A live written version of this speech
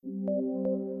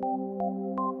Hola,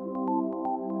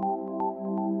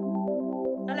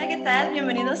 ¿qué tal?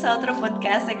 Bienvenidos a otro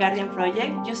podcast de Guardian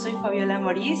Project. Yo soy Fabiola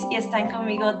Morís y están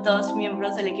conmigo dos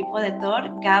miembros del equipo de Thor,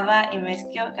 Gaba y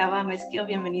Mezquio. Gaba, Mezquio,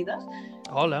 bienvenidos.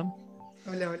 Hola.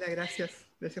 Hola, gracias.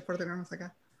 Gracias por tenernos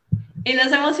acá. Y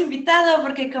los hemos invitado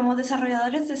porque como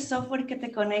desarrolladores de software que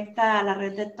te conecta a la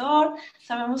red de Thor,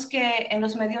 sabemos que en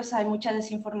los medios hay mucha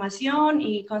desinformación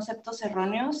y conceptos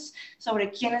erróneos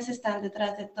sobre quiénes están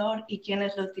detrás de Thor y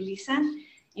quiénes lo utilizan.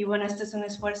 Y bueno, este es un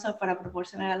esfuerzo para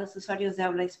proporcionar a los usuarios de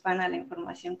habla hispana la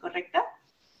información correcta.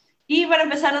 Y para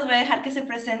empezar, los voy a dejar que se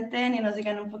presenten y nos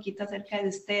digan un poquito acerca de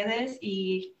ustedes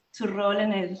y su rol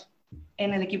en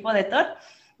el equipo de Thor.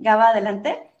 Gaba,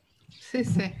 adelante. Sí.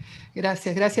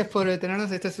 Gracias por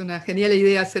tenernos. Esta es una genial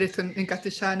idea hacer esto en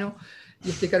castellano y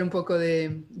explicar un poco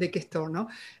de qué es Thor, ¿no?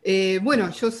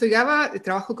 Bueno, yo soy Gaba,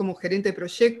 trabajo como gerente de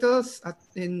proyectos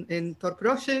en Thor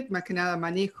Project. Más que nada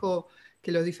manejo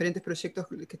que los diferentes proyectos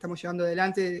que estamos llevando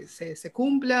adelante se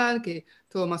cumplan, que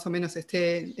todo más o menos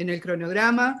esté en el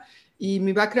cronograma. Y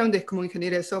mi background es como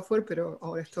ingeniera de software, pero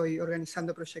ahora estoy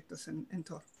organizando proyectos en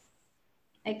Thor.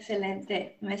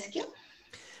 Excelente. ¿Mezquio?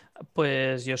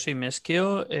 Pues yo soy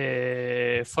Mezquio,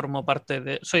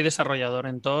 soy desarrollador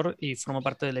en Tor y formo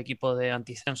parte del equipo de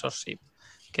anti-censorship,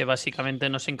 que básicamente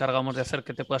nos encargamos de hacer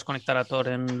que te puedas conectar a Tor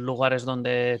en lugares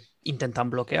donde intentan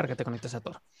bloquear que te conectes a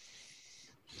Tor.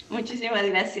 Muchísimas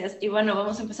gracias. Y bueno,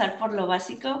 vamos a empezar por lo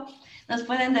básico. ¿Nos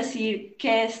pueden decir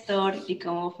qué es Tor y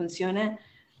cómo funciona?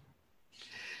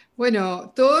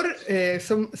 Bueno, Tor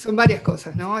son varias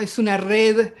cosas, ¿no? Es una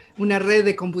red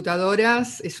de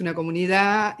computadoras, es una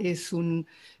comunidad, es un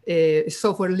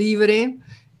software libre,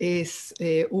 es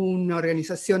una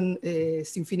organización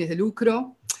sin fines de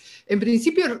lucro. En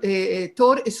principio,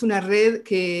 Tor es una red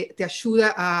que te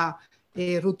ayuda a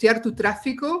rutear tu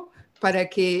tráfico para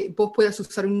que vos puedas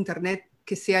usar un Internet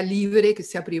que sea libre, que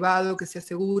sea privado, que sea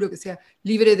seguro, que sea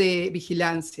libre de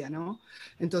vigilancia, ¿no?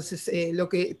 Entonces, lo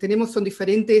que tenemos son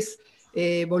diferentes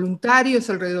voluntarios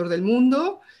alrededor del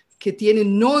mundo que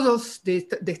tienen nodos de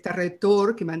esta red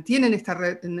Tor, que mantienen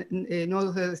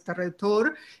nodos de esta red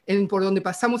Tor, por donde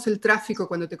pasamos el tráfico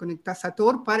cuando te conectas a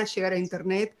Tor para llegar a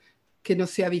Internet que no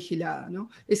sea vigilada, ¿no?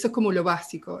 Eso es como lo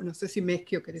básico. No sé si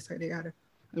Mezquio querés agregar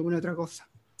alguna otra cosa.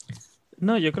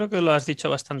 No, yo creo que lo has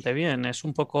dicho bastante bien. Es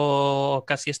un poco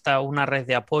casi una red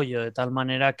de apoyo, de tal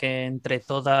manera que entre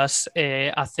todas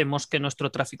hacemos que nuestro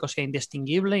tráfico sea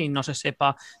indistinguible y no se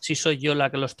sepa si soy yo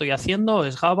la que lo estoy haciendo,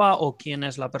 es Java o quién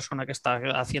es la persona que está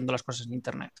haciendo las cosas en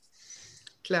Internet.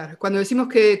 Claro, cuando decimos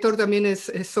que Tor también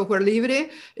es software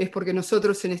libre, es porque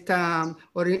nosotros en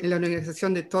la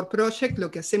organización de Tor Project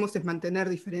lo que hacemos es mantener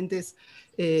diferentes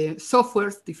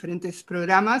softwares, diferentes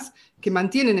programas que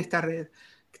mantienen esta red.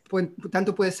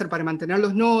 Tanto puede ser para mantener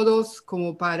los nodos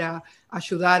como para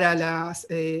ayudar a las,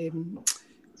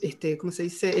 ¿cómo se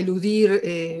dice?,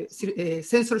 eludir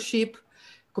censorship,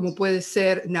 como puede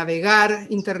ser navegar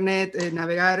Internet,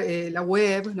 navegar la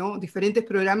web, ¿no? Diferentes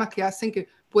programas que hacen que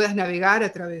puedas navegar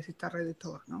a través de esta red de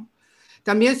Tor, ¿no?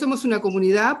 También somos una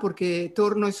comunidad porque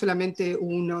Tor no es solamente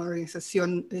una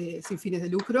organización sin fines de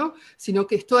lucro, sino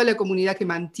que es toda la comunidad que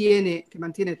mantiene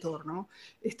Tor, ¿no?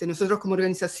 Nosotros como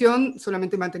organización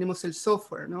solamente mantenemos el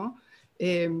software, ¿no?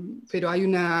 Pero hay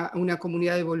una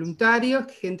comunidad de voluntarios,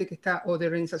 gente que está, o de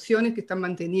organizaciones que están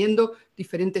manteniendo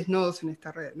diferentes nodos en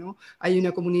esta red, ¿no? Hay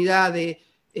una comunidad de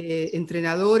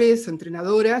entrenadores o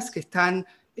entrenadoras que están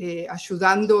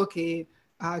ayudando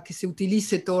a que se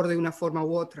utilice Tor de una forma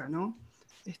u otra, ¿no?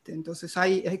 Entonces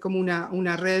hay como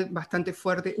una red bastante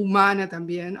fuerte, humana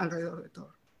también, alrededor de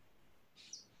Tor.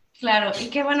 Claro, y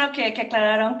qué bueno que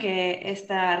aclararon que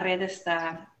esta red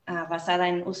está basada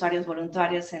en usuarios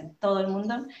voluntarios en todo el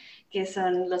mundo, que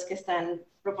son los que están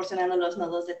proporcionando los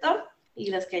nodos de Tor y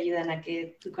los que ayudan a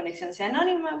que tu conexión sea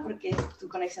anónima, porque tu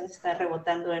conexión está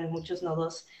rebotando en muchos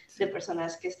nodos de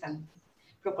personas que están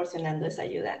proporcionando esa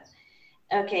ayuda.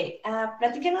 Ok,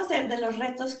 platíquenos de los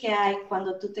retos que hay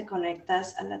cuando tú te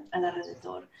conectas a la red de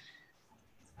Tor.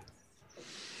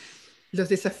 Los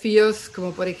desafíos,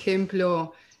 como por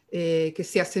ejemplo, que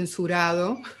sea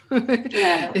censurado.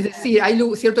 Claro. Es decir, hay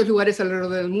ciertos lugares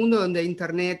alrededor del mundo donde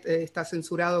Internet está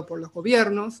censurado por los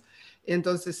gobiernos,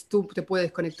 entonces tú te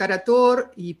puedes conectar a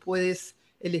Tor y puedes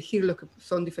elegir los que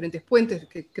son diferentes puentes,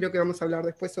 que creo que vamos a hablar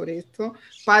después sobre esto,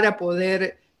 para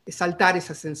poder saltar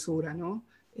esa censura, ¿no?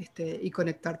 Y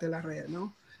conectarte a la red,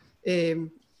 ¿no?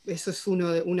 Eso es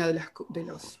uno de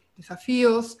los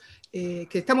desafíos. Que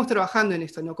estamos trabajando en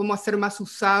esto, ¿no? Cómo hacer más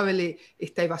usable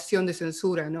esta evasión de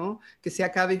censura, ¿no? Que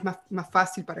sea cada vez más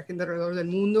fácil para gente alrededor del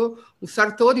mundo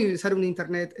usar Tor y usar un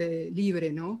Internet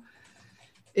libre, ¿no?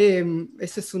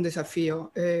 Ese es un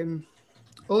desafío.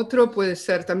 Otro puede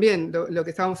ser también lo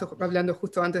que estábamos hablando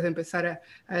justo antes de empezar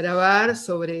a grabar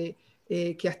sobre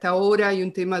que hasta ahora hay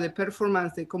un tema de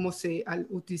performance, de cómo al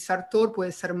utilizar Tor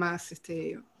puede ser más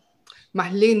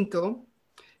lento,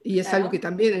 y es algo que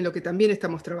también, en lo que también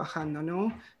estamos trabajando,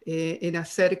 ¿no? En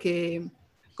hacer que,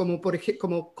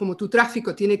 como tu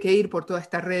tráfico tiene que ir por toda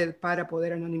esta red para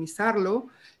poder anonimizarlo,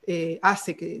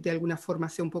 hace que de alguna forma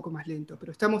sea un poco más lento.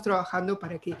 Pero estamos trabajando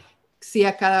para que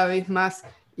sea cada vez más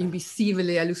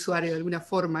invisible al usuario de alguna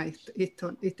forma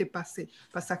este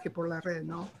pasaje por la red,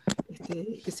 ¿no?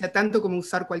 Que sea tanto como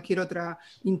usar cualquier otra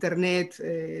internet,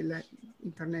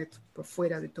 internet por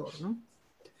fuera de Tor, ¿no?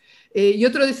 Y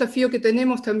otro desafío que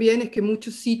tenemos también es que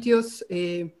muchos sitios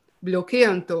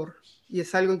bloquean Tor, y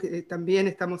es algo que también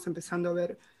estamos empezando a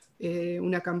ver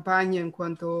una campaña en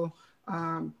cuanto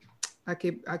a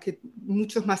que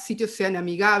muchos más sitios sean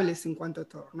amigables en cuanto a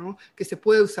Tor, ¿no? Que se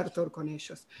puede usar Tor con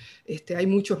ellos. Hay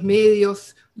muchos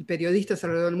medios y periodistas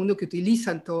alrededor del mundo que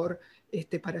utilizan Tor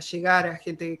para llegar a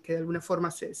gente que de alguna forma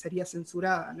sería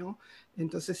censurada, ¿no?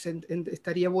 Entonces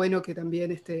estaría bueno que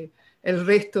también el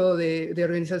resto de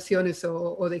organizaciones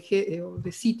o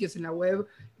de sitios en la web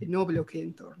no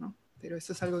bloqueen Tor, ¿no? Pero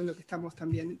eso es algo en lo que estamos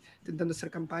también intentando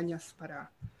hacer campañas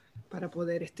para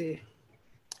poder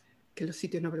que los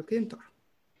sitios no bloqueen Tor.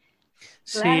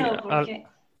 Claro, Sí, porque...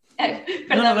 No,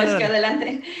 Perdón, dale, es que dale.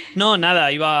 adelante. No,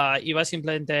 nada, iba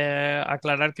simplemente a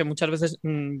aclarar que muchas veces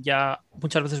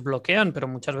muchas veces bloquean, pero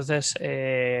muchas veces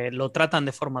lo tratan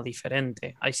de forma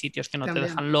diferente. Hay sitios que no te También.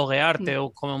 dejan loguearte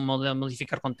o cómo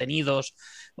modificar contenidos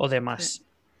o Sí. demás.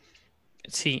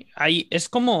 Sí, es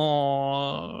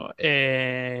como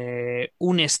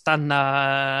un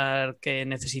estándar que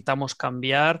necesitamos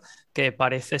cambiar, que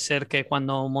parece ser que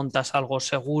cuando montas algo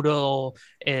seguro,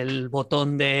 el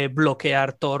botón de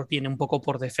bloquear Tor viene un poco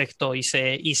por defecto y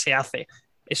se hace.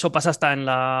 Eso pasa hasta en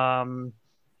la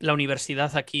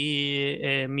universidad aquí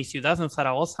en mi ciudad, en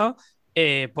Zaragoza.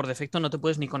 Por defecto no te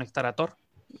puedes ni conectar a Tor.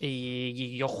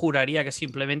 Y yo juraría que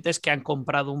simplemente es que han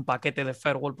comprado un paquete de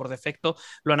firewall por defecto,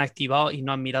 lo han activado y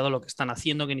no han mirado lo que están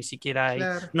haciendo, que ni siquiera hay,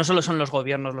 Claro, no solo son los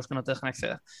gobiernos los que no te dejan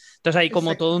acceder. Entonces hay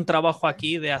como todo exacto. un trabajo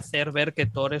aquí de hacer ver que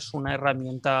Tor es una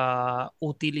herramienta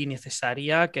útil y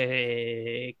necesaria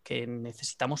que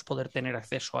necesitamos poder tener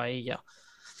acceso a ella.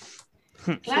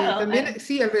 Sí, Claro, también,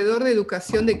 sí, alrededor de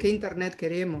educación de qué Internet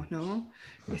queremos, ¿no?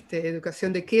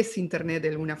 Educación de qué es Internet de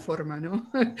alguna forma,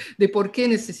 ¿no? De por qué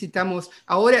necesitamos.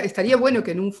 Ahora, estaría bueno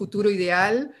que en un futuro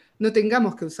ideal no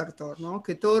tengamos que usar Tor, ¿no?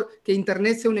 Que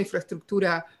Internet sea una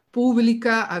infraestructura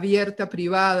pública, abierta,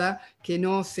 privada, que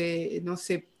no se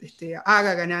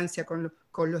haga ganancia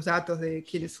con los datos de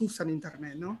quienes usan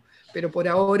Internet, ¿no? Pero por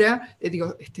ahora,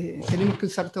 tenemos que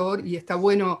usar Tor, y está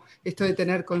bueno esto de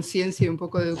tener conciencia y un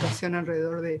poco de educación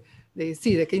alrededor de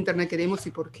qué Internet queremos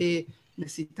y por qué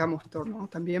necesitamos Tor, ¿no?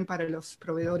 También para los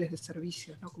proveedores de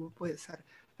servicios, ¿no? Como puede ser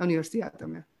la universidad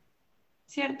también.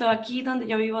 cierto, aquí donde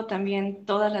yo vivo también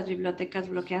todas las bibliotecas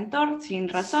bloquean Tor sin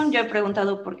razón. Yo he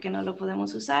preguntado por qué no lo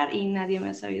podemos usar y nadie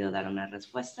me ha sabido dar una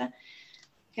respuesta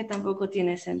que tampoco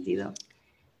tiene sentido.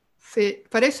 Sí,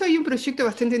 para eso hay un proyecto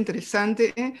bastante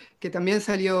interesante que también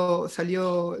salió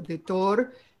de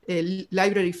Tor, el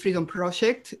Library Freedom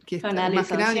Project, que Con está más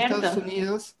que Alison, nada en ¿cierto? Estados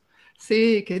Unidos.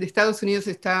 Sí, que de Estados Unidos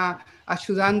está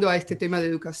ayudando a este tema de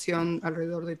educación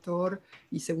alrededor de Tor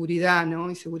y seguridad,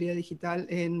 ¿no? Y seguridad digital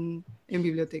en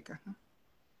bibliotecas, ¿no?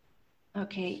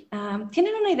 Ok.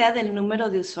 ¿Tienen una idea del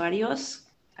número de usuarios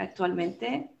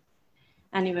actualmente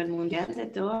a nivel mundial de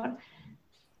Tor?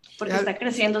 Porque está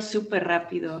creciendo súper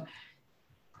rápido.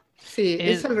 Sí,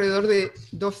 es alrededor de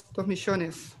 2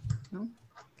 millones, ¿no?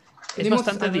 Es Tenemos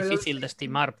bastante alrededor... difícil de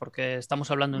estimar porque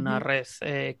estamos hablando de una red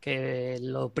que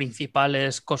lo principal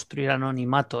es construir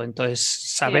anonimato, entonces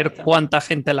saber Cierto. cuánta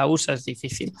gente la usa es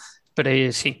difícil,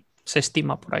 pero sí, se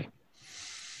estima por ahí.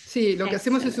 Sí, lo que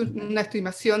hacemos es Excelente. una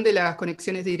estimación de las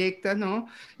conexiones directas, ¿no?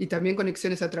 Y también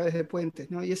conexiones a través de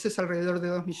puentes, ¿no? Y eso es alrededor de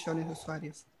 2 millones de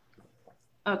usuarios.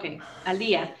 Ok, al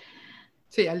día,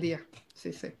 Sí, al día.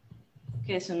 Sí, sí.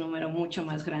 que es un número mucho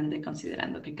más grande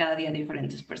considerando que cada día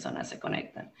diferentes personas se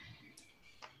conectan.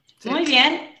 Sí. Muy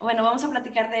bien, bueno, vamos a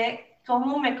platicar de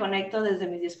cómo me conecto desde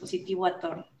mi dispositivo a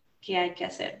Tor. ¿Qué hay que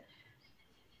hacer?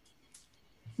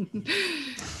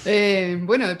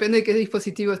 Bueno, depende de qué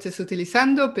dispositivo estés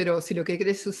utilizando, pero si lo que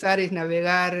querés usar es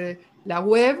navegar la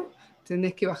web,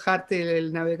 tenés que bajarte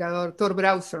el navegador Tor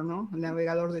Browser, ¿no? El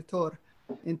navegador de Tor.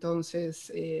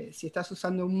 Entonces, si estás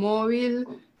usando un móvil,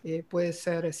 puede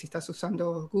ser, si estás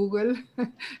usando Google,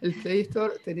 el Play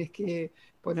Store, tenés que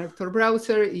poner Tor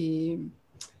Browser y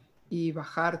y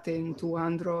bajarte en tu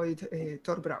Android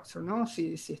Tor browser, ¿no?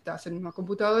 Si estás en una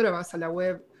computadora, vas a la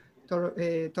web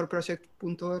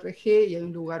torproject.org y hay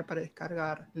un lugar para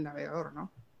descargar el navegador,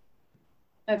 ¿no?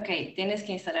 Ok, tienes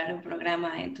que instalar un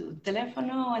programa en tu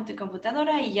teléfono o en tu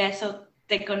computadora y ya eso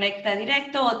te conecta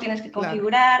directo o tienes que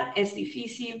configurar, claro. Es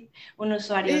difícil, un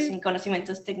usuario sin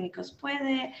conocimientos técnicos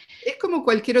puede. Es como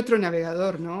cualquier otro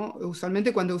navegador, ¿no?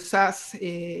 Usualmente cuando usas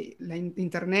la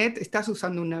internet, estás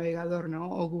usando un navegador, ¿no?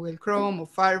 O Google Chrome o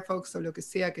Firefox o lo que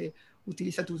sea que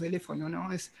utiliza tu teléfono,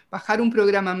 ¿no? Es bajar un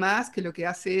programa más que lo que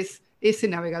hace es ese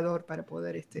navegador para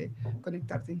poder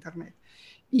conectarte a internet.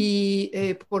 Y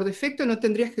por defecto no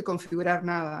tendrías que configurar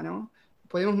nada, ¿no?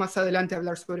 Podemos más adelante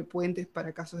hablar sobre puentes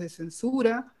para casos de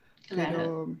censura, claro.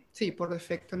 Pero sí, por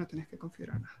defecto no tenés que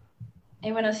configurar nada.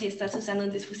 Y bueno, si estás usando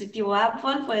un dispositivo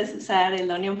Apple, puedes usar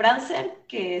el Onion Browser,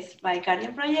 que es by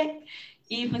Guardian Project,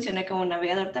 y funciona como un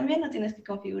navegador también, no tienes que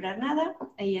configurar nada,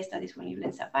 ahí está disponible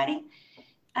en Safari.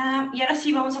 Y ahora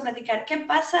sí vamos a platicar, ¿qué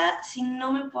pasa si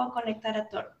no me puedo conectar a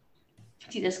Tor?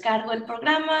 Si descargo el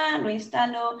programa, lo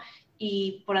instalo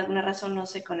y por alguna razón no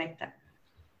se conecta.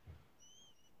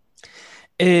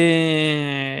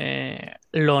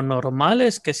 Lo normal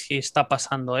es que si está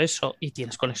pasando eso y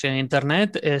tienes conexión a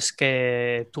internet, es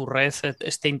que tu red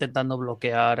esté intentando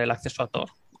bloquear el acceso a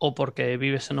Tor. O porque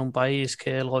vives en un país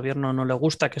que el gobierno no le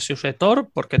gusta que se use Tor,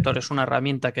 porque Tor es una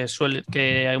herramienta que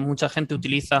mucha gente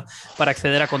utiliza para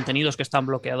acceder a contenidos que están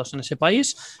bloqueados en ese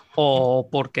país, o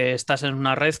porque estás en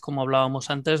una red, como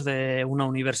hablábamos antes, de una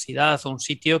universidad o un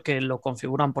sitio que lo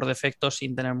configuran por defecto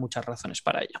sin tener muchas razones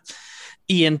para ello.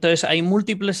 Y entonces hay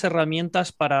múltiples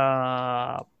herramientas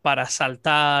para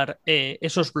saltar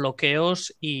esos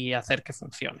bloqueos y hacer que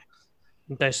funcione.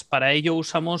 Entonces, para ello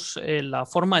usamos la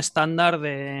forma estándar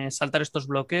de saltar estos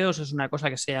bloqueos, es una cosa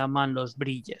que se llaman los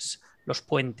bridges, los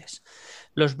puentes.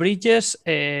 Los bridges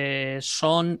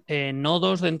son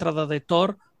nodos de entrada de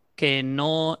Tor que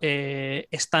no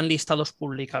están listados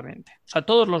públicamente. O sea,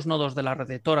 todos los nodos de la red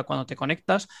de Tor cuando te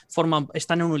conectas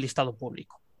están en un listado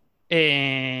público.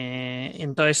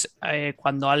 Entonces,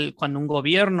 cuando un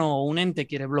gobierno o un ente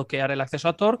quiere bloquear el acceso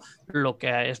a Tor, lo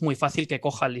que es muy fácil que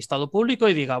coja el listado público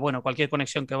y diga, bueno, cualquier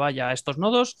conexión que vaya a estos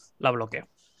nodos, la bloqueo.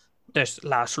 Entonces,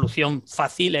 la solución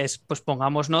fácil es, pues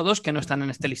pongamos nodos que no están en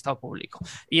este listado público.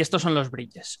 Y estos son los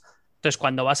bridges. Entonces,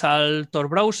 cuando vas al Tor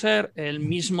browser, él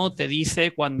mismo te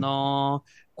dice cuando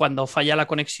falla la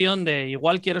conexión de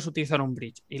igual quieres utilizar un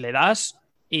bridge y le das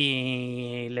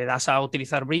a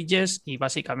utilizar bridges y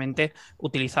básicamente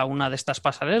utiliza una de estas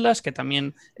pasarelas que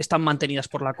también están mantenidas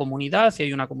por la comunidad y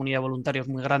hay una comunidad de voluntarios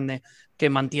muy grande que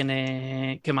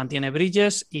mantiene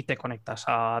bridges y te conectas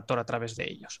a Tor a través de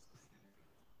ellos.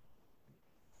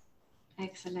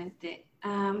 Excelente.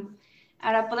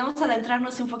 Ahora podemos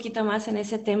adentrarnos un poquito más en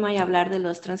ese tema y hablar de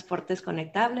los transportes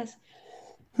conectables.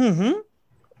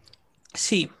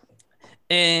 Sí.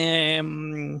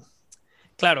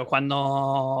 Claro,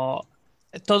 cuando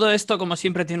todo esto, como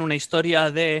siempre, tiene una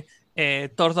historia de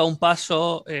Tor da un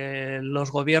paso,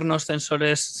 los gobiernos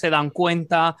censores se dan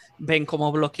cuenta, ven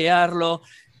cómo bloquearlo.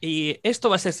 Y esto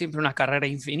va a ser siempre una carrera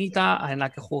infinita en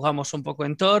la que jugamos un poco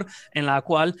en Tor, en la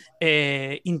cual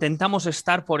intentamos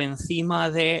estar por encima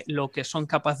de lo que son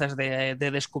capaces de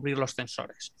descubrir los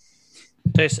censores.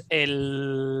 Entonces,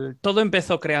 todo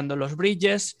empezó creando los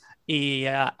bridges y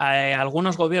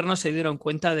algunos gobiernos se dieron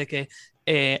cuenta de que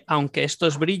aunque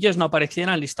estos bridges no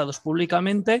aparecieran listados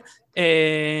públicamente,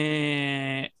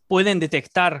 pueden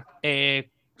detectar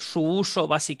su uso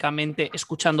básicamente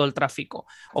escuchando el tráfico,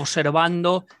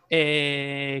 observando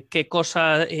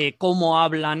cómo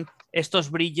hablan estos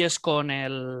bridges con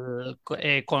el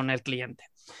cliente.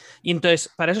 Y entonces,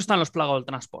 para eso están los Plugable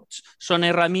Transports. Son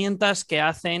herramientas que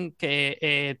hacen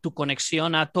que tu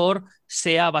conexión a Tor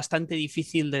sea bastante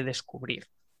difícil de descubrir.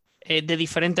 De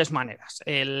diferentes maneras.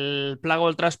 El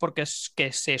Plugable Transport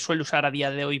que se suele usar a día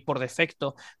de hoy por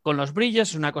defecto con los bridges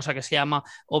es una cosa que se llama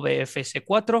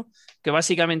OBFS4, que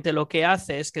básicamente lo que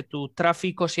hace es que tu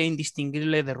tráfico sea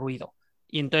indistinguible de ruido.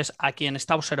 Y entonces a quien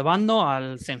está observando,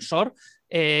 al censor,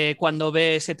 cuando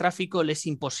ve ese tráfico le es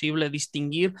imposible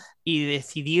distinguir y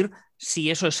decidir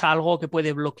si eso es algo que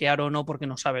puede bloquear o no porque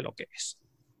no sabe lo que es.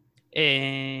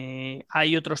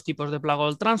 Hay otros tipos de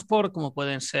Plugable Transport, como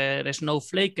pueden ser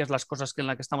Snowflake, que es las cosas en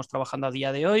las que estamos trabajando a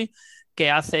día de hoy, que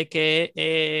hace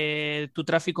que tu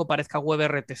tráfico parezca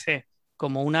WebRTC,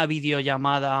 como una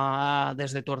videollamada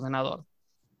desde tu ordenador.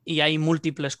 Y hay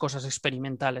múltiples cosas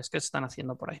experimentales que se están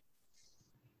haciendo por ahí.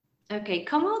 Ok,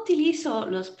 ¿cómo utilizo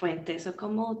los puentes o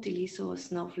cómo utilizo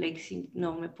Snowflake si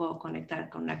no me puedo conectar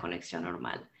con una conexión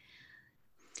normal?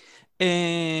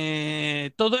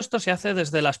 Todo esto se hace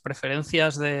desde las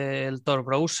preferencias del Tor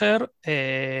browser.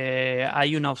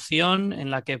 Hay una opción en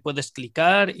la que puedes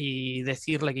clicar y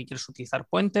decirle que quieres utilizar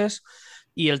puentes.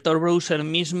 Y el Tor browser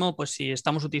mismo, pues si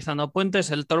estamos utilizando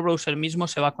puentes, el Tor browser mismo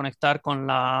se va a conectar con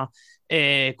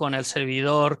el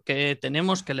servidor que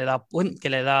tenemos que le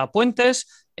da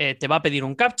puentes. Te va a pedir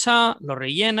un captcha, lo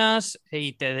rellenas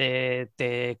y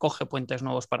te coge puentes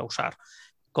nuevos para usar.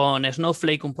 Con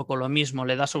Snowflake un poco lo mismo,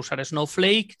 le das a usar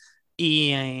Snowflake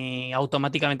y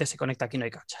automáticamente se conecta. Aquí no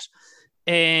hay captchas.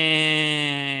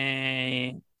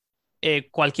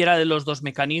 Cualquiera de los dos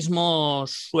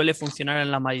mecanismos suele funcionar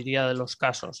en la mayoría de los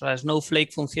casos. O sea,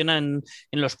 Snowflake funciona en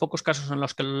los pocos casos en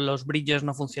los que los bridges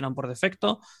no funcionan por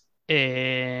defecto,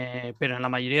 pero en la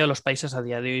mayoría de los países a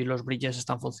día de hoy los bridges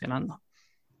están funcionando.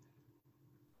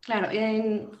 Claro,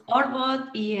 en Orbot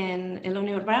y en el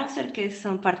Union Browser, que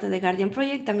son parte de Guardian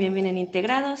Project, también vienen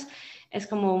integrados. Es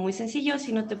como muy sencillo,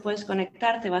 si no te puedes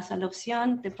conectar, te vas a la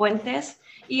opción de puentes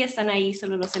y están ahí,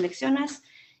 solo los seleccionas.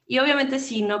 Y obviamente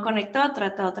si no conectó,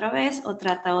 trata otra vez o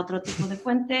trata otro tipo de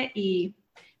puente y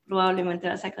probablemente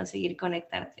vas a conseguir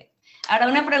conectarte. Ahora,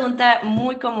 una pregunta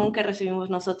muy común que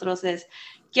recibimos nosotros es,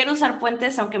 quiero usar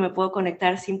puentes aunque me puedo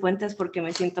conectar sin puentes porque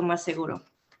me siento más seguro.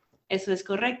 ¿Eso es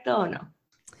correcto o no?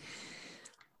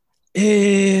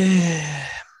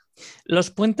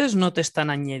 Los puentes no te están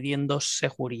añadiendo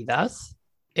seguridad.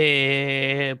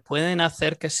 Pueden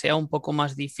hacer que sea un poco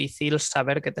más difícil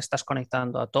saber que te estás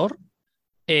conectando a Tor.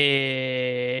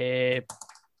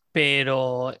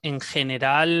 Pero en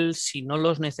general, si no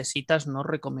los necesitas, no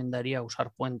recomendaría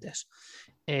usar puentes.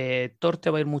 Tor te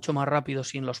va a ir mucho más rápido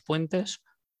sin los puentes,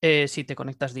 si te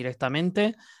conectas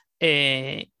directamente.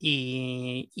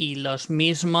 Y las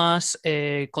mismas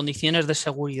condiciones de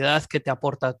seguridad que te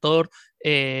aporta Tor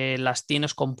las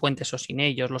tienes con puentes o sin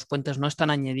ellos. Los puentes no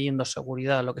están añadiendo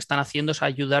seguridad, lo que están haciendo es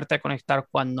ayudarte a conectar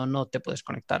cuando no te puedes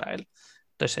conectar a él.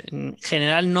 Entonces, en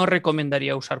general no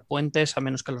recomendaría usar puentes a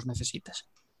menos que los necesites.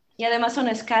 Y además son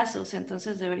escasos,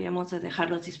 entonces deberíamos de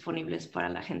dejarlos disponibles para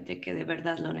la gente que de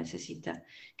verdad lo necesita,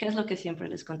 que es lo que siempre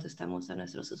les contestamos a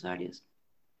nuestros usuarios.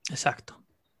 Exacto.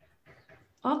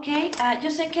 Ok, yo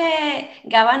sé que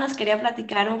Gaba nos quería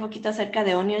platicar un poquito acerca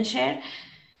de OnionShare.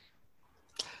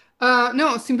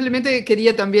 No, simplemente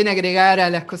quería también agregar a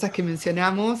las cosas que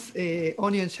mencionamos,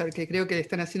 OnionShare, que creo que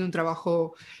están haciendo un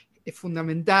trabajo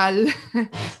fundamental,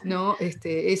 ¿no?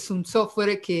 Es un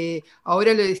software que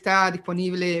ahora está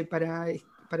disponible para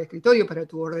escritorio, para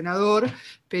tu ordenador,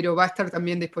 pero va a estar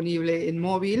también disponible en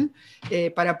móvil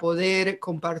para poder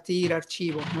compartir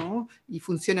archivos, ¿no? Y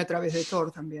funciona a través de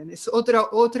Tor también. Es otro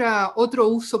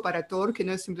uso para Tor que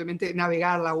no es simplemente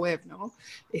navegar la web, ¿no?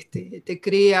 Te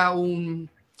crea un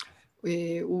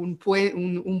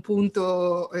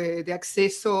punto de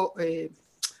acceso,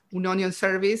 un Onion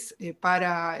Service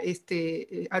para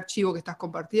este archivo que estás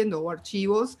compartiendo o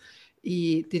archivos,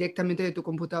 y directamente de tu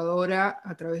computadora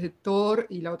a través de Tor,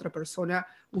 y la otra persona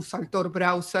usa el Tor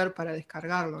browser para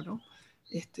descargarlo, ¿no?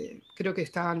 Creo que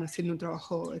están haciendo un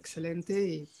trabajo excelente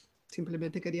y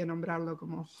simplemente quería nombrarlo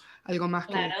como algo más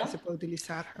que se puede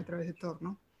utilizar a través de Tor,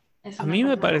 ¿no? A mí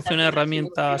me parece una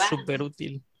herramienta súper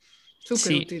útil.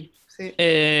 Súper útil. Sí.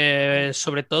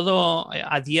 Sobre todo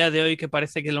a día de hoy, que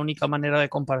parece que la única manera de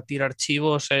compartir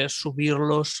archivos es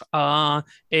subirlos a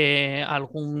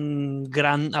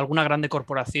alguna grande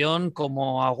corporación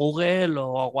como a Google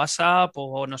o a WhatsApp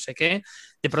o no sé qué.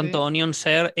 De pronto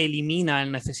OnionShare elimina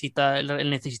el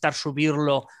necesitar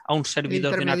subirlo a un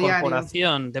servidor de una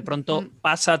corporación. De pronto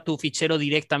pasa tu fichero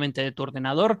directamente de tu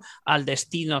ordenador al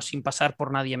destino sin pasar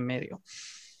por nadie en medio.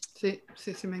 Sí,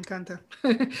 me encanta.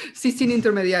 Sí, sin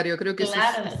intermediario, creo que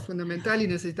claro. Eso es fundamental y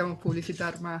necesitamos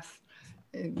publicitar más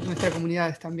en nuestras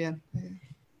comunidades también.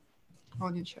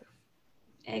 OnionShare.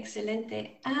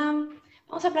 Excelente.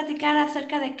 Vamos a platicar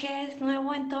acerca de qué es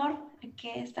nuevo en Tor,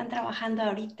 qué están trabajando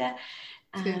ahorita.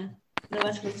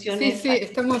 Nuevas funciones.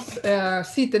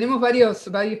 Sí, tenemos varios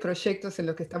proyectos en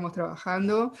los que estamos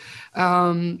trabajando.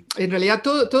 En realidad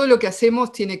todo lo que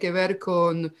hacemos tiene que ver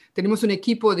con, tenemos un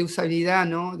equipo de usabilidad,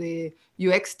 ¿no? De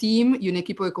UX Team y un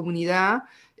equipo de comunidad.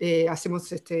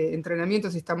 Hacemos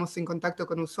entrenamientos y estamos en contacto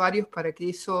con usuarios para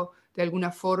que eso de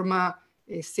alguna forma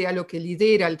sea lo que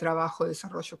lidera el trabajo de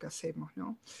desarrollo que hacemos,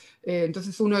 ¿no?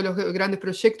 Entonces uno de los grandes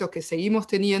proyectos que seguimos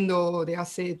teniendo de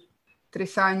hace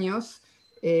 3 años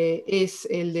es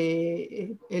el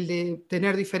de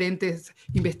tener diferentes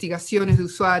investigaciones de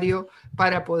usuario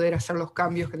para poder hacer los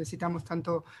cambios que necesitamos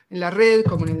tanto en la red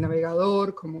como en el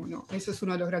navegador, eso es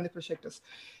uno de los grandes proyectos.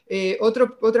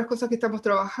 Otras cosas que estamos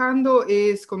trabajando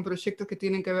es con proyectos que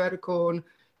tienen que ver con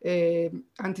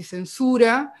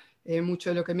anticensura mucho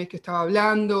de lo que Mezquio estaba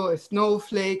hablando,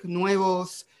 Snowflake,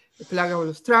 nuevos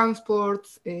pluggable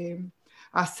transports,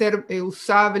 hacer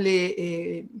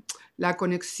usable la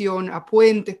conexión a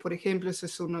puentes, por ejemplo. Eso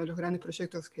es uno de los grandes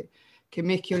proyectos que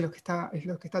Mezquio es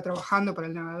lo que está trabajando para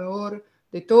el navegador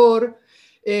de Tor.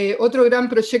 Otro gran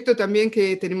proyecto también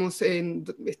que tenemos,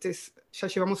 ya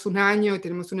llevamos un año y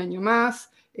tenemos un año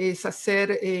más, es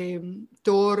hacer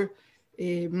Tor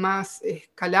más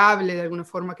escalable de alguna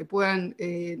forma, que puedan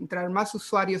entrar más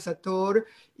usuarios a Tor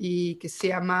y que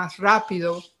sea más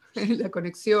rápido la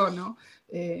conexión, ¿no?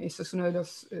 Eso es uno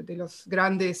de los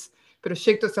grandes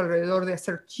proyectos alrededor de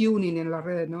hacer tuning en la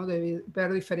red, ¿no? De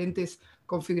ver diferentes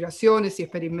configuraciones y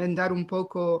experimentar un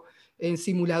poco en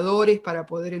simuladores para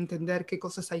poder entender qué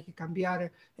cosas hay que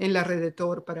cambiar en la red de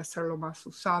Tor para hacerlo más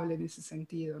usable en ese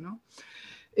sentido, ¿no?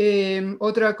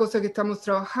 Otra cosa que estamos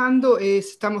trabajando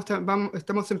es,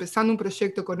 estamos empezando un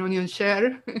proyecto con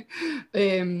OnionShare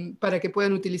para que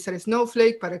puedan utilizar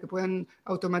Snowflake, para que puedan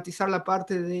automatizar la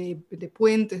parte de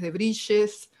puentes, de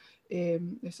bridges.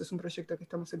 Eso es un proyecto que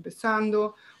estamos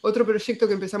empezando. Otro proyecto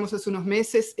que empezamos hace unos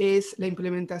meses es la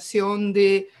implementación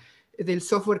del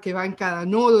software que va en cada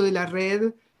nodo de la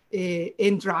red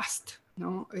en Rust,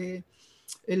 ¿no?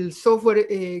 El software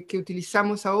que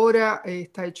utilizamos ahora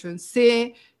está hecho en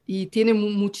C y tiene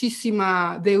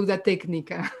muchísima deuda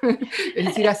técnica. Es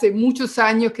decir, hace muchos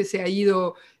años que se ha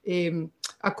ido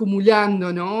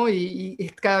acumulando, ¿no? Y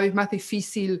es cada vez más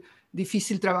difícil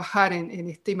trabajar en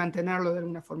este y mantenerlo de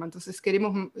alguna forma. Entonces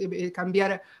queremos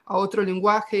cambiar a otro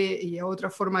lenguaje y a otra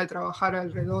forma de trabajar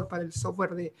alrededor para el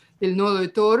software del nodo de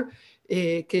Tor,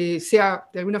 que sea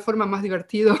de alguna forma más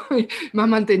divertido, más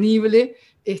mantenible.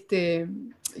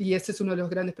 Y ese es uno de los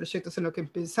grandes proyectos en los que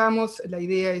pensamos. La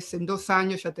idea es en 2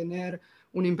 años ya tener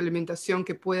una implementación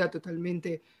que pueda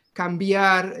totalmente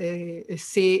cambiar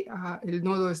el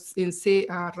nodo en C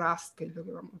a Rust, que es lo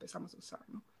que empezamos a usar,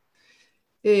 ¿no?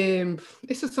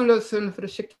 Esos son los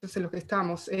proyectos en los que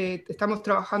estamos. Estamos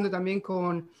trabajando también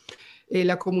con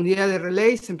la comunidad de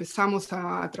Relays. Empezamos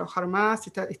a trabajar más.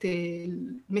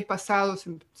 El mes pasado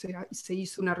se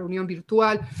hizo una reunión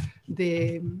virtual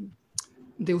de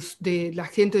la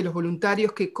gente, de los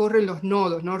voluntarios que corren los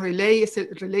nodos, ¿no? Relay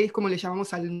es como le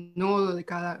llamamos al nodo de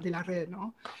la red,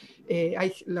 ¿no?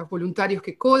 Hay los voluntarios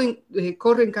que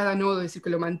corren cada nodo, es decir, que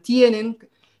lo mantienen.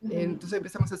 Entonces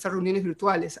empezamos a hacer reuniones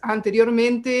virtuales.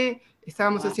 Anteriormente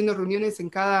estábamos haciendo reuniones en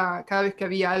cada vez que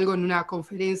había algo en una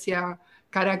conferencia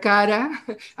cara a cara,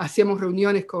 hacíamos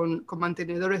reuniones con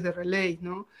mantenedores de Relay,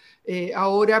 ¿no?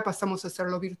 Ahora pasamos a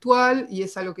hacerlo virtual y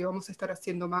es algo que vamos a estar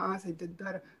haciendo más, a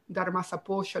intentar dar más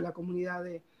apoyo a la comunidad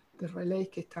de Relay,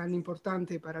 que es tan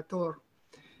importante para Tor.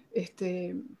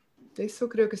 Eso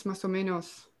creo que es más o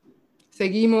menos.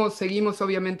 Seguimos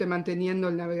obviamente manteniendo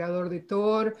el navegador de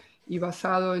Tor y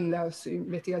basado en las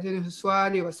investigaciones de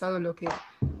usuario, basado en lo que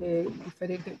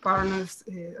diferentes partners,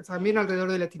 también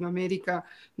alrededor de Latinoamérica,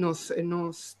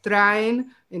 nos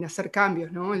traen en hacer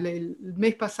cambios, ¿no? El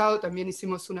mes pasado también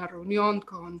hicimos una reunión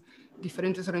con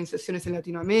diferentes organizaciones en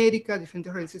Latinoamérica,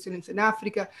 diferentes organizaciones en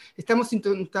África. Estamos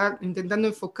intentando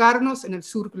enfocarnos en el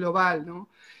sur global, ¿no?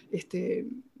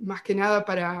 Más que nada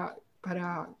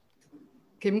para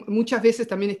que muchas veces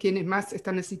también es quienes más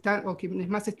están necesitando, o quienes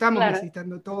más estamos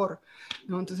necesitando Tor,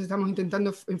 ¿no? Entonces estamos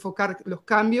intentando enfocar los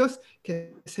cambios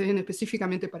que se den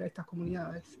específicamente para estas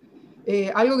comunidades.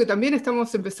 Algo que también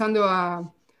estamos empezando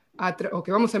o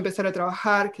que vamos a empezar a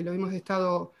trabajar, que lo hemos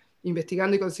estado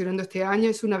investigando y considerando este año,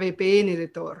 es una VPN de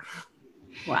Tor.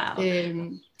 Wow.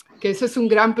 Que eso es un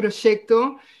gran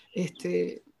proyecto,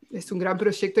 es un gran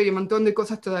proyecto y un montón de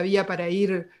cosas todavía para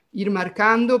ir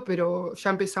marcando, pero ya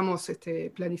empezamos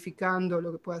planificando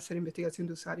lo que pueda ser investigación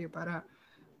de usuario para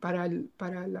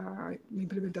la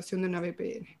implementación de una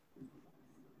VPN.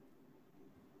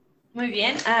 Muy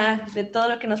bien. De todo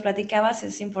lo que nos platicabas,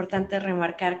 es importante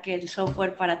remarcar que el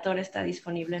software para Tor está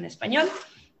disponible en español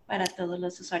para todos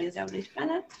los usuarios de habla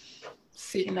hispana.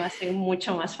 Sí. Que lo hace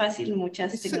mucho más fácil.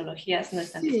 Muchas tecnologías no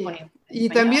están disponibles. Y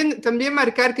también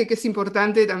marcar que es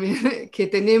importante también que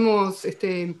tenemos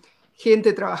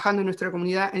gente trabajando en nuestra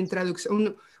comunidad en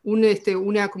traducción,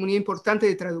 una comunidad importante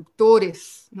de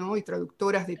traductores, ¿no? Y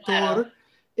traductoras de Tor.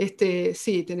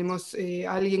 Sí, tenemos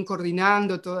alguien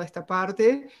coordinando toda esta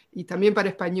parte y también para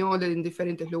español en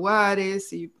diferentes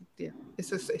lugares y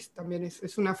eso también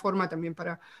es una forma también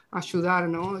para ayudar,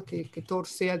 ¿no? Que Tor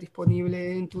sea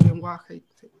disponible en tu lenguaje.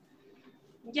 Sí.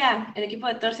 Ya, el equipo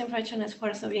de Tor siempre ha hecho un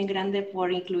esfuerzo bien grande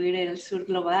por incluir el sur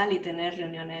global y tener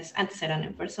reuniones, antes eran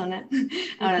en persona,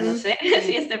 ahora no sé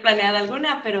si esté planeada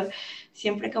alguna, pero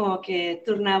siempre como que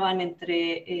turnaban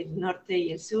entre el norte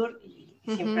y el sur y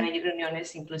siempre hay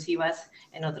reuniones inclusivas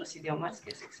en otros idiomas,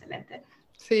 que es excelente.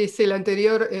 Sí, sí, la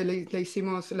anterior, le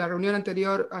hicimos, la reunión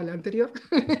anterior, a la anterior,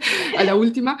 a la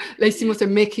última, la hicimos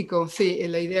en México. Sí,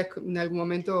 la idea es en algún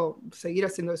momento seguir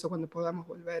haciendo eso cuando podamos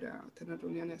volver a tener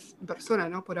reuniones en persona,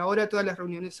 ¿no? Por ahora todas las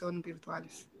reuniones son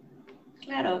virtuales.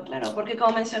 Claro, claro, porque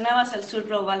como mencionabas, el sur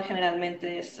global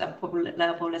generalmente es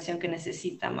la población que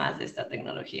necesita más de esta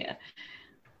tecnología.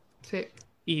 Sí.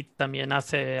 Y también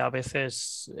hace a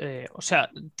veces, o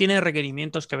sea, tiene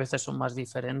requerimientos que a veces son más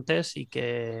diferentes y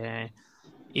que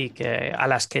a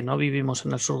las que no vivimos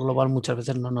en el sur global muchas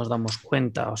veces no nos damos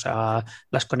cuenta. O sea,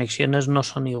 las conexiones no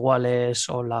son iguales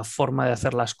o la forma de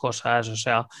hacer las cosas. O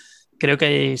sea, creo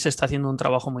que se está haciendo un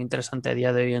trabajo muy interesante a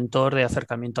día de hoy en Tor de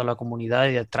acercamiento a la comunidad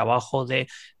y de trabajo de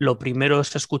lo primero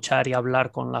es escuchar y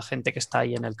hablar con la gente que está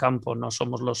ahí en el campo. No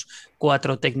somos los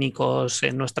 4 técnicos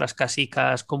en nuestras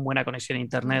casicas con buena conexión a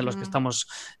internet los que estamos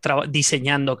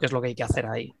diseñando qué es lo que hay que hacer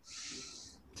ahí.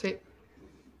 Sí.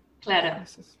 Claro.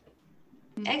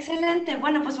 Excelente.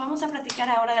 Bueno, pues vamos a platicar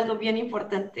ahora de algo bien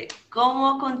importante.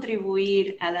 ¿Cómo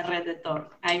contribuir a la red de Tor?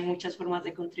 Hay muchas formas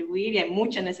de contribuir y hay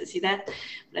mucha necesidad.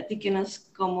 Platíquenos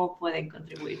cómo pueden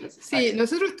contribuir los espacios. Sí,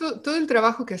 nosotros todo el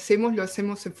trabajo que hacemos lo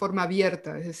hacemos en forma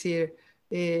abierta, es decir,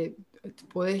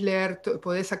 podés leer,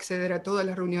 podés acceder a todas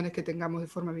las reuniones que tengamos de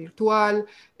forma virtual,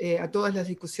 a todas las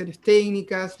discusiones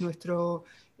técnicas, nuestro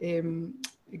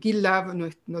GitLab,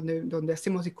 donde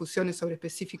hacemos discusiones sobre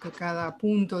específico cada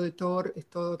punto de Tor, es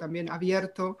todo también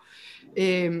abierto.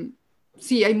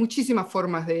 Sí, hay muchísimas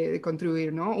formas de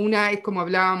contribuir, ¿no? Una es, como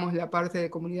hablábamos, la parte de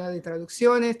comunidad de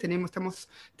traducciones, estamos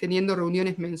teniendo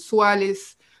reuniones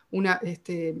mensuales,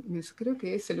 creo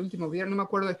que es el último viernes, no me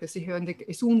acuerdo específicamente,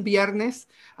 es un viernes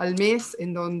al mes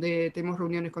en donde tenemos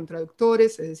reuniones con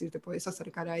traductores, es decir, te podés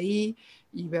acercar ahí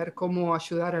y ver cómo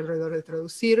ayudar alrededor de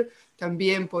traducir.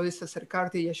 También podés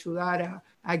acercarte y ayudar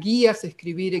a guías,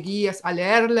 escribir guías, a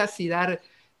leerlas y dar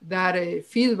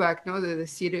feedback, ¿no? De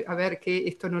decir, a ver, que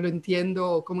esto no lo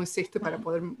entiendo, o cómo es esto para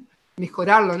poder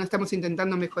mejorarlo, ¿no? Estamos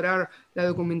intentando mejorar la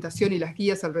documentación y las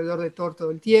guías alrededor de Tor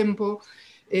todo el tiempo.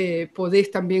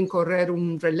 Podés también correr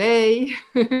un relay,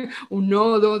 un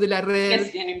nodo de la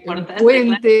red, un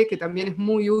puente, claro, que también es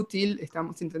muy útil.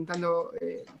 Estamos intentando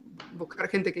buscar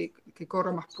gente que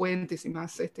corra más puentes y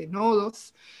más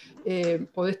nodos.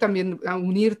 Podés también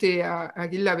unirte a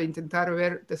GitLab e intentar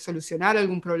de solucionar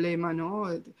algún problema, ¿no?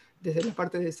 Desde la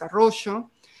parte de desarrollo.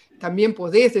 También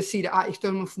podés decir,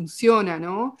 esto no funciona,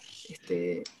 ¿no?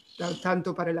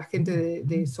 Tanto para la gente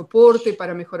de soporte,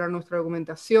 para mejorar nuestra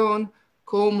argumentación,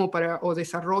 como o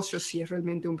desarrollo, si es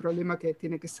realmente un problema que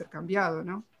tiene que ser cambiado,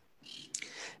 ¿no?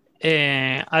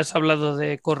 Has hablado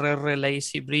de correr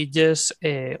relays y bridges.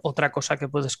 Otra cosa que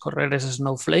puedes correr es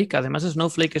Snowflake. Además,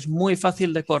 Snowflake es muy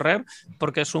fácil de correr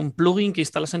porque es un plugin que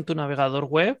instalas en tu navegador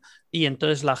web y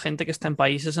entonces la gente que está en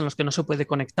países en los que no se puede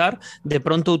conectar, de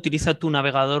pronto utiliza tu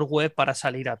navegador web para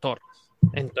salir a Tor.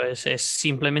 Entonces, es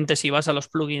simplemente si vas a los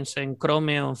plugins en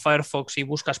Chrome o en Firefox y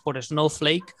buscas por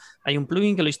Snowflake, hay un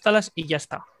plugin que lo instalas y ya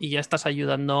está. Y ya estás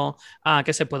ayudando a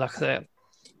que se pueda acceder.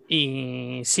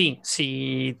 Y sí,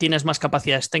 si tienes más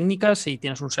capacidades técnicas, si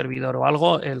tienes un servidor o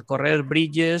algo, el correr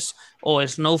bridges o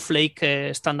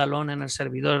Snowflake standalone en el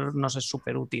servidor nos es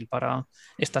súper útil para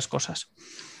estas cosas.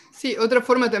 Sí, otra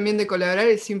forma también de colaborar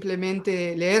es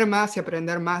simplemente leer más y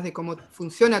aprender más de cómo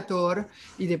funciona Tor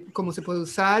y de cómo se puede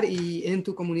usar y en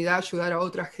tu comunidad ayudar a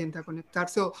otra gente a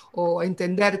conectarse o a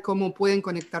entender cómo pueden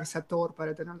conectarse a Tor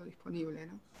para tenerlo disponible,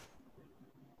 ¿no?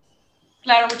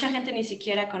 Claro, mucha gente ni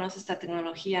siquiera conoce esta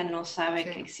tecnología, no sabe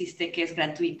que existe, que es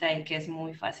gratuita y que es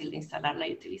muy fácil de instalarla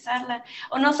y utilizarla,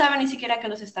 o no sabe ni siquiera que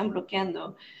los están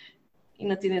bloqueando y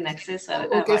no tienen acceso a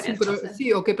varias cosas.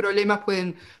 Sí, o qué problemas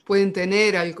pueden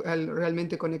tener al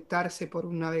realmente conectarse por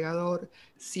un navegador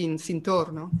sin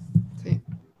Tor, ¿no? Sí.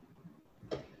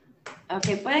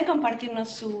 Ok, pueden compartirnos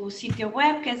su sitio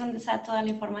web, que es donde está toda la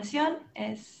información,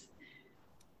 es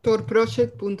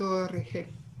torproject.org.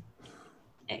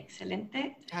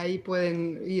 Excelente. Ahí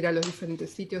pueden ir a los diferentes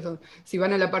sitios. Si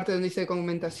van a la parte donde dice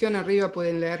documentación, arriba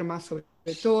pueden leer más sobre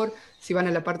Tor. Si van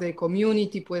a la parte de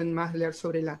community, pueden más leer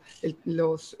sobre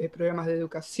los programas de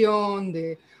educación,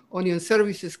 de Onion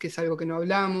Services, que es algo que no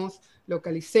hablamos,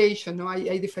 localization, ¿no?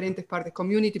 Hay diferentes partes.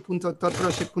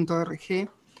 community.torproject.org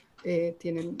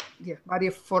tienen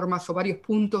varias formas o varios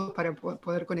puntos para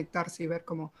poder conectarse y ver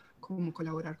cómo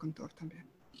colaborar con Tor también.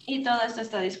 Y todo esto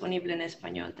está disponible en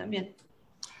español también.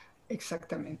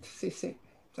 Exactamente, sí,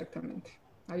 exactamente.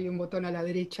 Hay un botón a la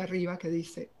derecha arriba que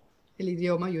dice el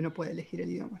idioma y uno puede elegir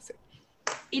el idioma. Sí.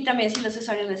 Y también si los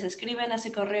usuarios les escriben a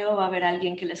ese correo, va a haber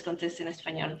alguien que les conteste en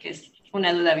español, que es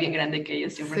una duda bien grande que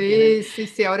ellos siempre tienen.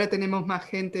 Sí, ahora tenemos más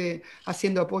gente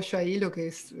haciendo apoyo ahí, lo que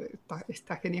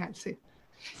está genial, sí.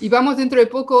 Y vamos dentro de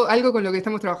poco, algo con lo que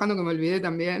estamos trabajando, que me olvidé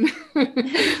también,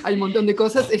 hay un montón de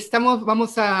cosas,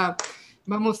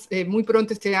 vamos muy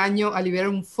pronto este año a liberar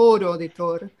un foro de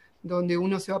Tor, donde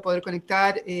uno se va a poder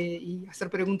conectar y hacer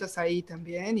preguntas ahí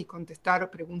también y contestar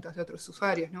preguntas de otros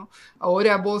usuarios, ¿no?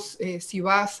 Ahora vos, si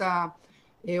vas a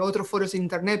otros foros de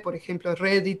internet, por ejemplo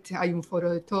Reddit, hay un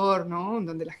foro de Tor, ¿no?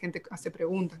 Donde la gente hace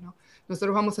preguntas, ¿no?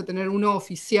 Nosotros vamos a tener uno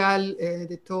oficial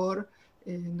de Tor,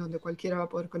 donde cualquiera va a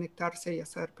poder conectarse y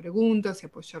hacer preguntas y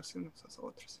apoyarse unos a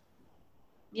otros.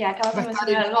 Ya, acabas Va de a estar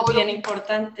mencionar el algo foro, bien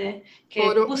importante, que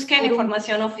busquen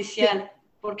información oficial,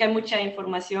 porque hay mucha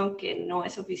información que no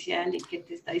es oficial y que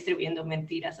te está distribuyendo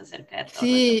mentiras acerca de todo.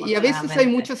 Sí, y a veces hay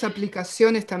muchas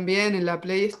aplicaciones también en la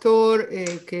Play Store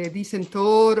que dicen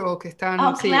Tor o que están...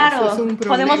 Oh, Sí, eso es claro, un problema.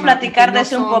 podemos Y que platicar de no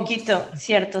eso un son, poquito,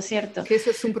 cierto, cierto. que ese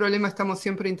es un problema, estamos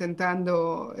siempre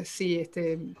intentando,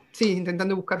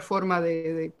 intentando buscar forma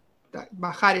de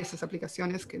bajar esas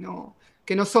aplicaciones que no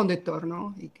son de Tor,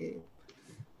 ¿no? Y que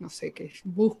no sé qué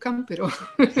buscan, pero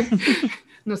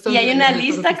no son Y hay una de Tor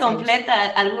lista oficiales. completa,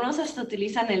 algunos hasta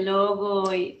utilizan el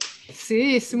logo y...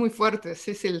 Sí, es muy fuerte,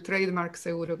 sí, el trademark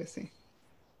seguro que sí.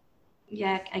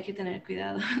 Ya hay que tener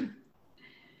cuidado.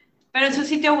 Pero en su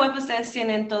sitio web ustedes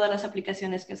tienen todas las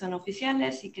aplicaciones que son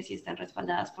oficiales y que sí están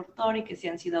respaldadas por Tor y que sí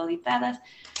han sido auditadas.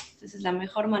 Entonces la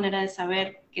mejor manera de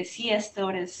saber que sí es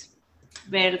Tor es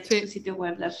ver su sitio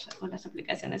web o las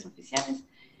aplicaciones oficiales.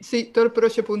 Sí,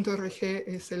 torproject.org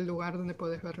es el lugar donde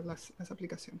puedes ver las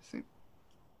aplicaciones. Sí.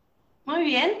 Muy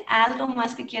bien. ¿Algo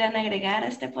más que quieran agregar a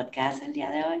este podcast el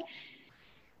día de hoy?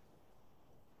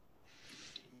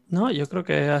 No, yo creo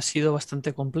que ha sido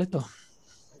bastante completo.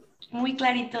 Muy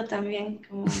clarito también,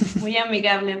 como muy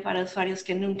amigable para usuarios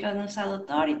que nunca han usado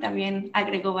Tor y también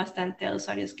agregó bastante a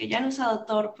usuarios que ya han usado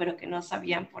Tor pero que no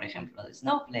sabían, por ejemplo, de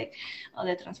Snowflake o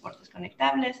de transportes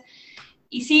conectables.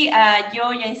 Y sí,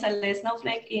 yo ya instalé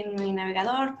Snowflake en mi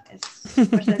navegador, es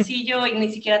súper sencillo y ni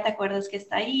siquiera te acuerdas que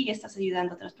está ahí y estás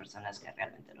ayudando a otras personas que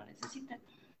realmente lo necesitan.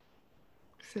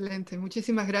 Excelente,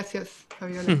 muchísimas gracias,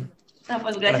 Fabiola. No,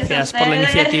 pues gracias a ustedes por la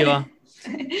iniciativa.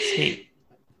 Sí.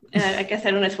 Hay que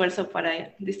hacer un esfuerzo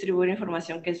para distribuir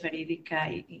información que es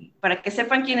verídica y para que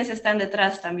sepan quiénes están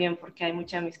detrás también, porque hay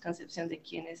mucha misconcepción de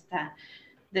quién está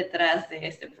detrás de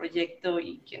este proyecto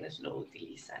y quiénes lo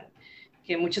utilizan,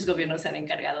 que muchos gobiernos se han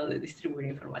encargado de distribuir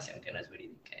información que no es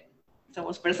verídica.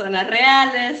 Somos personas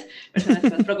reales, personas que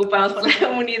nos preocupamos por la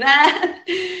comunidad.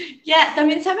 Ya,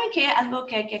 también saben que algo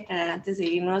que hay que aclarar antes de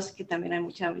irnos, que también hay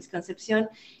mucha misconcepción,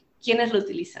 ¿quiénes lo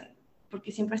utilizan?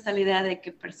 Porque siempre está la idea de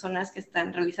que personas que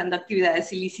están realizando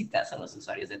actividades ilícitas son los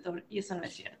usuarios de Tor, y eso no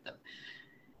es cierto.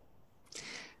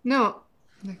 No,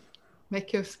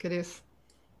 ¿qué os querés?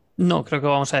 No, creo que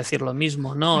vamos a decir lo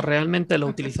mismo. No, realmente lo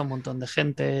utiliza un montón de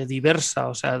gente diversa,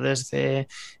 o sea, desde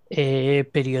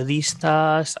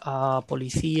periodistas a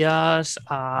policías,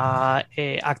 a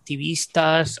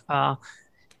activistas,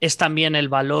 es también el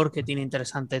valor que tiene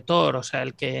interesante Tor, o sea,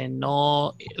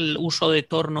 el uso de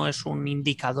Tor no es un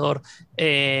indicador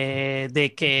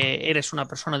de que eres una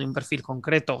persona de un perfil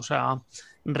concreto, o sea,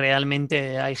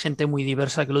 realmente hay gente muy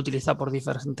diversa que lo utiliza por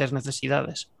diferentes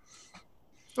necesidades.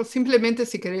 O simplemente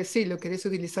si querés, lo querés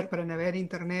utilizar para navegar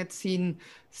internet sin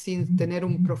tener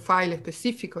un profile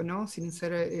específico, ¿no? Sin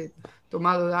ser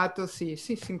tomado datos y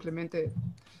simplemente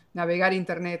navegar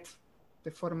internet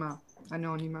de forma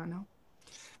anónima, ¿no?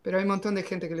 Pero hay un montón de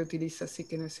gente que lo utiliza, así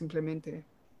que no es simplemente,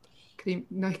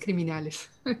 no es criminales.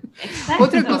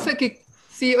 Otra cosa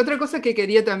que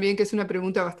quería también, que es una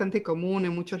pregunta bastante común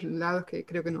en muchos lados, que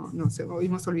creo que no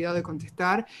hemos olvidado de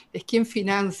contestar, es quién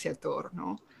financia Tor,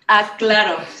 ¿no? Ah,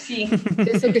 claro, sí.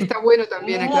 Eso que está bueno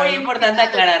también aclararlo. Muy importante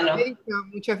aclararlo.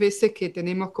 Muchas veces que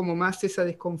tenemos como más esa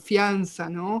desconfianza,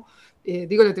 ¿no?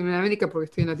 Digo Latinoamérica porque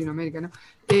estoy en Latinoamérica, ¿no?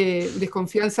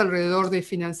 Desconfianza alrededor de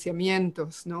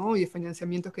financiamientos, ¿no? Y de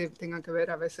financiamientos que tengan que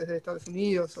ver a veces de Estados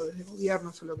Unidos o desde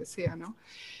gobiernos o lo que sea, ¿no?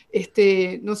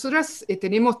 Nosotras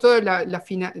tenemos toda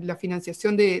la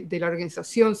financiación de la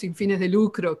organización sin fines de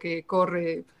lucro que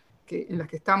corre, en la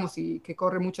que estamos y que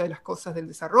corre muchas de las cosas del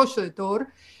desarrollo de Tor.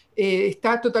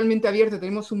 Está totalmente abierto,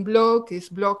 tenemos un blog que es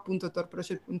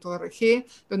blog.torproject.org,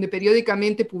 donde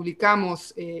periódicamente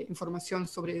publicamos información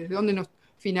sobre desde dónde nos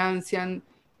financian,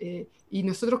 y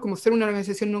nosotros, como ser una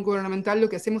organización no gubernamental, lo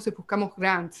que hacemos es buscamos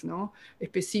grants, ¿no?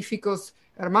 Específicos,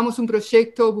 armamos un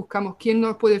proyecto, buscamos quién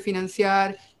nos puede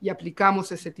financiar y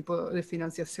aplicamos ese tipo de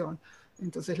financiación.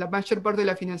 Entonces, la mayor parte de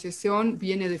la financiación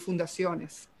viene de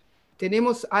fundaciones.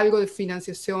 Tenemos algo de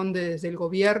financiación desde el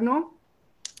gobierno,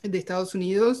 de Estados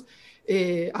Unidos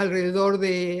alrededor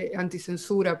de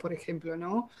anticensura, por ejemplo,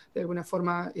 ¿no? De alguna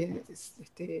forma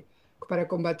para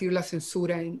combatir la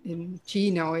censura en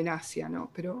China o en Asia,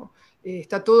 ¿no? Pero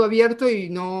está todo abierto y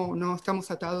no estamos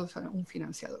atados a un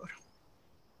financiador.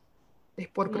 Es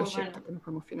por proyecto que nos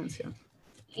vamos financiando.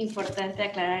 Importante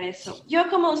aclarar eso. ¿Yo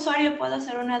como usuario puedo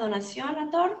hacer una donación a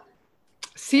Tor?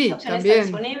 Sí, también.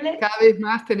 Cada vez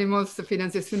más tenemos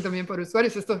financiación también por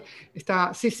usuarios. Esto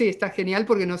está genial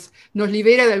porque nos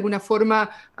libera de alguna forma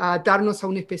a atarnos a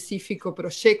un específico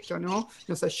proyecto, ¿no?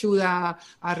 Nos ayuda a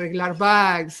arreglar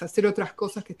bugs, a hacer otras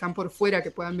cosas que están por fuera,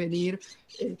 que puedan venir,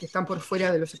 que están por fuera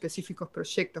de los específicos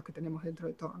proyectos que tenemos dentro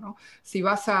de Tor, ¿no? Si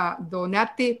vas a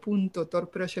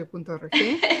donate.torproject.org,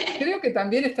 creo que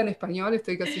también está en español,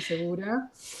 estoy casi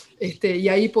segura. Y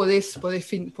ahí podés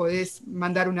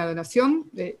mandar una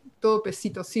donación, todo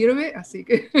pesito sirve, así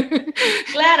que...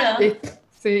 Claro.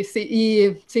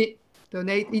 Sí,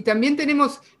 donate. Y también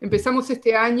empezamos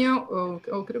este año, o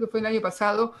creo que fue el año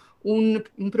pasado, un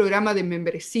programa de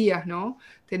membresías, ¿no?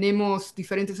 Tenemos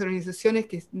diferentes organizaciones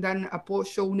que dan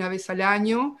apoyo una vez al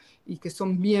año y que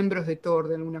son miembros de Tor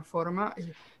de alguna forma,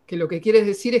 que lo que quiere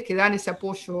decir es que dan ese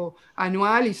apoyo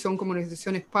anual y son como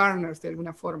organizaciones partners de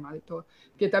alguna forma de Tor,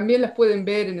 que también las pueden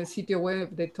ver en el sitio web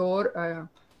de Tor.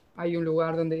 Hay un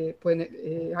lugar donde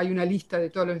hay una lista de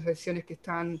todas las organizaciones que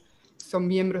son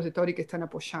miembros de Tor y que están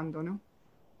apoyando, ¿no?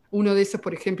 Uno de esos,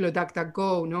 por ejemplo,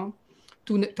 DuckDuckGo, ¿no?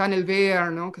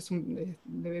 TunnelBear, ¿no? Que es de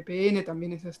VPN,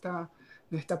 también nos está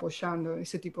apoyando,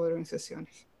 ese tipo de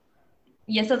organizaciones.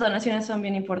 Y estas donaciones son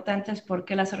bien importantes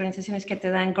porque las organizaciones que te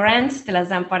dan grants te las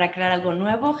dan para crear algo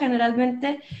nuevo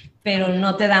generalmente, pero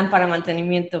no te dan para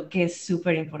mantenimiento, que es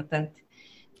súper importante.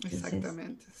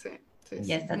 Exactamente, sí.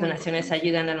 Y estas donaciones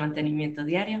ayudan al mantenimiento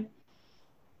diario,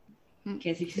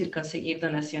 que es difícil conseguir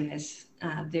donaciones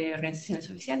de organizaciones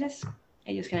oficiales.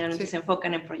 Ellos generalmente se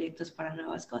enfocan en proyectos para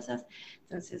nuevas cosas.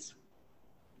 Entonces,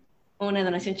 una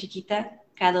donación chiquita,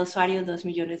 cada usuario, 2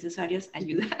 millones de usuarios,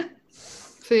 ayuda.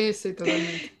 Sí,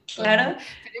 totalmente. Claro.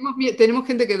 Tenemos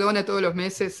gente que dona todos los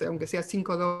meses, aunque sea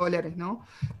 $5, ¿no?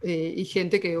 Y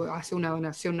gente que hace una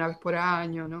donación una vez por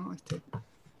año, ¿no?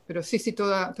 Pero sí,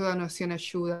 toda donación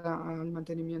ayuda al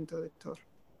mantenimiento de Tor.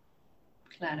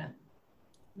 Claro.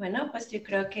 Bueno, pues yo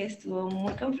creo que estuvo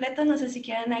muy completo. No sé si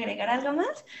quieren agregar algo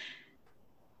más.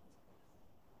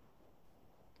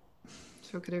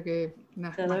 Yo creo que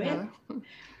nada. ¿Todo bien? Nada.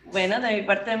 Bueno, de mi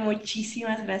parte,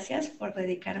 muchísimas gracias por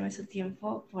dedicarme su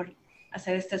tiempo, por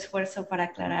hacer este esfuerzo para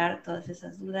aclarar todas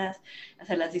esas dudas,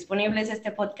 hacerlas disponibles.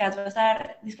 Este podcast va a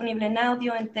estar disponible en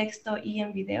audio, en texto y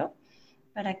en video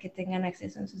para que tengan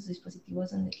acceso en sus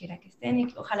dispositivos donde quiera que estén y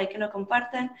ojalá que lo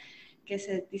compartan, que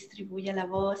se distribuya la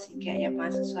voz y que haya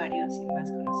más usuarios y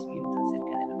más conocimiento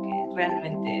acerca de lo que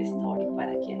realmente es Tor y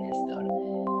para quién es Tor.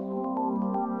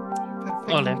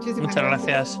 Perfecto. Muchas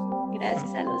gracias.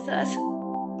 Gracias a los dos.